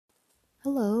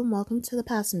Hello, and welcome to the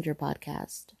Passenger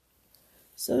Podcast.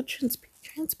 So,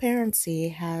 transparency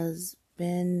has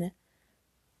been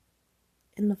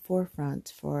in the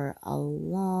forefront for a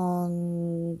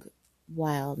long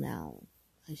while now,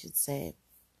 I should say.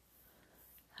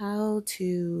 How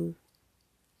to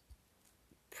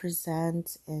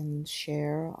present and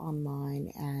share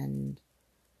online and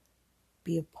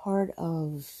be a part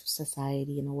of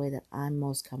society in a way that I'm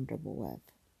most comfortable with.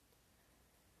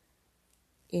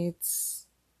 It's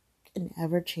an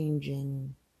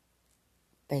ever-changing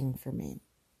thing for me.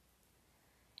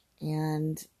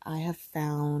 And I have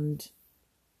found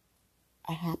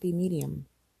a happy medium.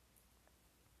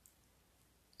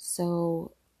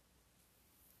 So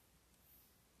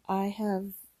I have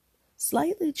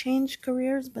slightly changed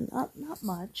careers, but not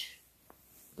much.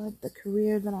 But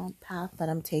the path that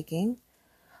I'm taking,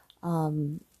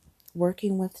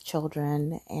 working with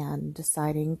children and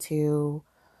deciding to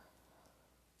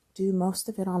do most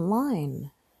of it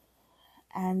online.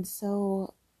 And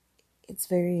so it's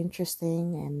very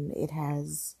interesting, and it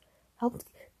has helped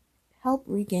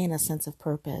regain a sense of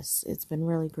purpose. It's been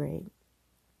really great.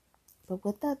 But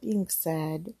with that being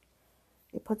said,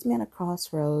 it puts me at a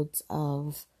crossroads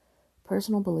of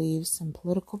personal beliefs and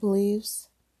political beliefs,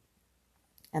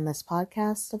 and this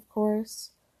podcast, of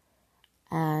course.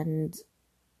 And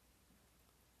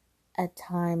at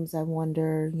times I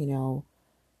wonder,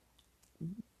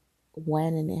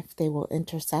 when and if they will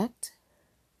intersect.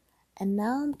 And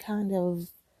now I'm kind of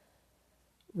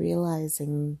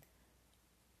realizing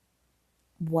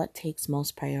what takes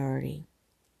most priority,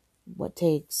 what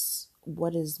is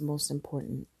most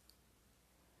important.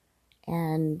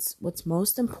 And what's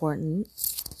most important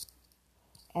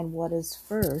and what is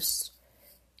first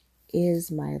is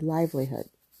my livelihood.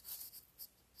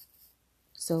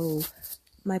 So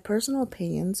my personal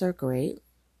opinions are great,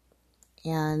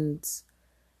 and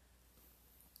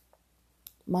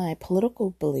my political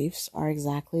beliefs are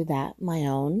exactly that, my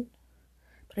own.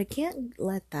 But I can't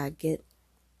let that get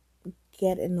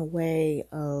in the way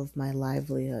of my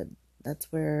livelihood. That's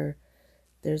where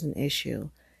there's an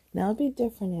issue. Now, it'd be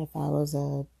different if I was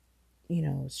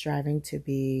striving to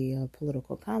be a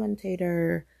political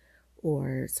commentator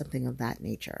or something of that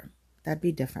nature. That'd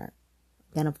be different.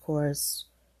 Then, of course,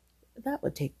 that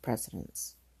would take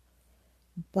precedence.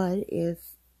 But if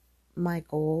my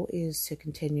goal is to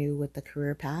continue with the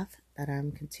career path that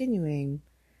I'm continuing,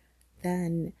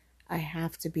 then I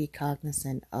have to be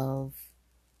cognizant of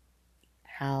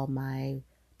how my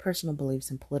personal beliefs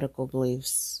and political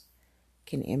beliefs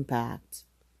can impact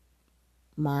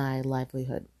my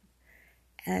livelihood.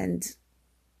 And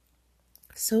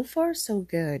so far, so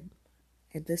good.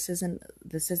 This isn't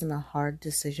a hard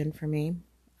decision for me.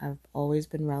 I've always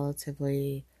been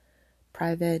relatively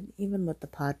private, even with the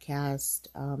podcast,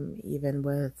 even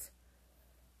with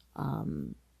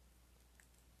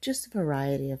just a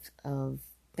variety of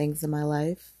things in my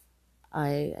life.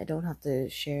 I don't have to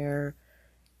share,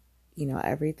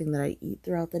 everything that I eat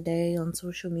throughout the day on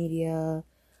social media.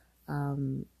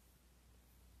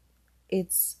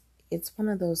 It's one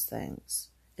of those things.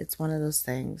 It's one of those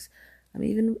things.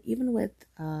 Even with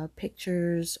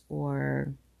pictures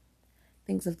or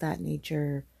things of that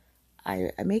nature,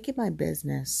 I make it my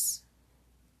business.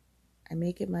 I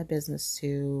make it my business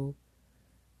to,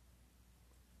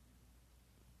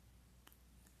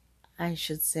 I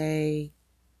should say,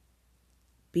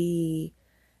 be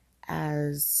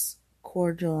as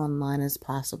cordial online as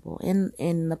possible,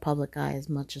 in the public eye as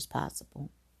much as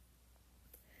possible.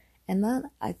 And that,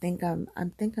 I think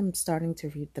I'm starting to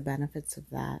reap the benefits of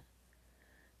that,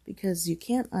 because you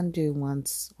can't undo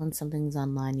once something's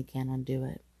online, you can't undo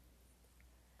it.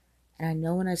 And I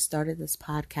know when I started this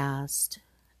podcast,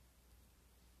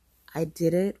 I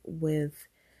did it with,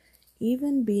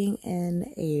 even being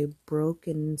in a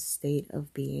broken state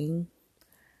of being,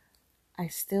 I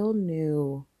still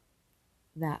knew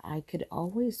that I could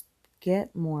always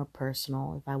get more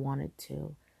personal if I wanted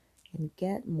to, and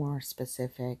get more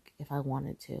specific if I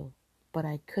wanted to. But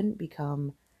I couldn't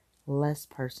become less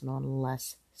personal and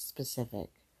less specific.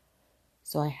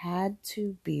 So I had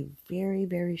to be very,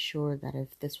 very sure that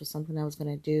if this was something I was going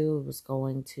to do, it was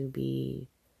going to be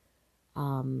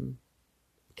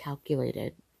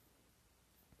calculated.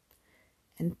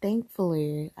 And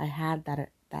thankfully, I had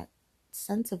that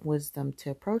sense of wisdom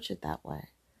to approach it that way.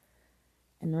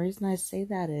 And the reason I say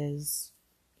that is,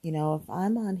 if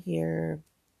I'm on here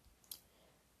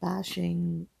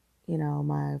bashing,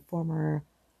 my former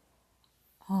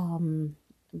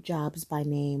jobs by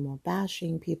name, or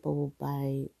bashing people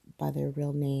by their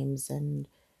real names, and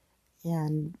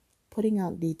putting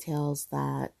out details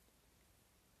that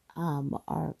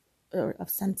are or of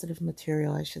sensitive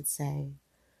material, I should say,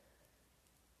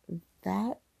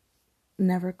 that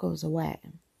never goes away.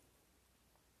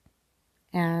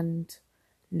 And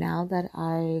now that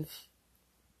I've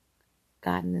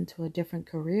gotten into a different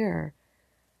career,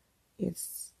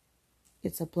 it's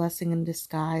a blessing in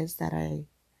disguise that I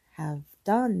have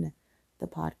done the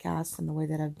podcast in the way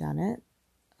that I've done it,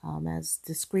 as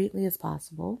discreetly as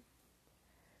possible,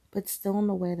 but still in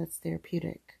a way that's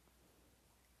therapeutic.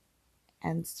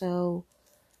 And so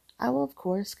I will, of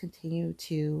course, I'll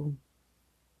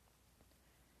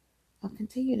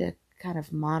continue to kind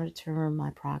of monitor my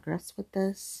progress with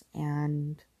this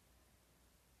and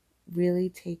really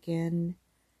take in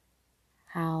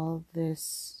how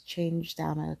this change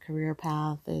down a career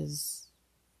path is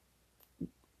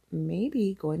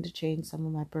maybe going to change some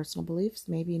of my personal beliefs,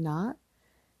 maybe not.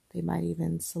 They might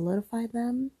even solidify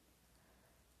them.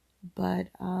 But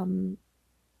I'm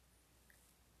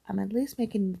at least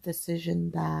making the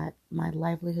decision that my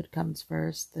livelihood comes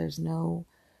first. There's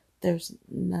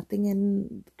nothing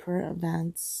in current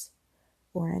events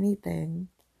or anything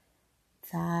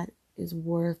that is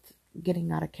worth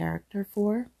getting out of character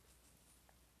for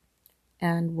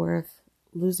and worth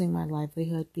losing my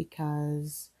livelihood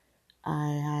because I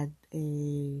had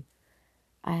an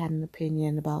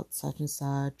opinion about such and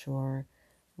such or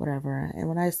whatever. And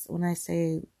when I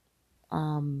say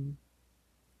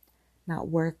not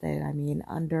worth it, I mean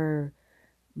under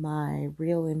my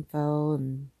real info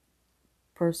and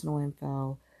personal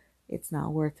info, it's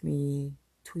not worth me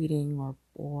tweeting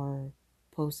or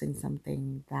posting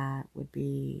something that would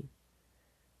be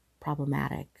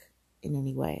problematic in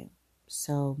any way.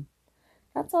 So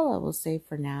that's all I will say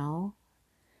for now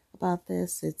about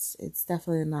this. It's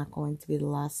definitely not going to be the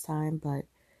last time, but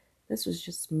this was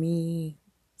just me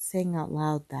saying out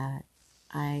loud that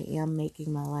I am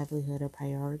making my livelihood a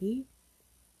priority,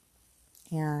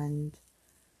 and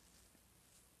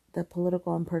the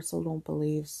political and personal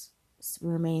beliefs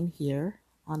remain here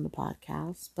on the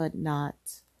podcast, but not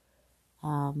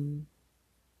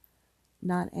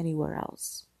anywhere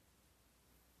else.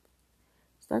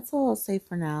 So that's all I'll say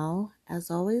for now.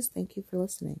 As always, thank you for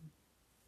listening.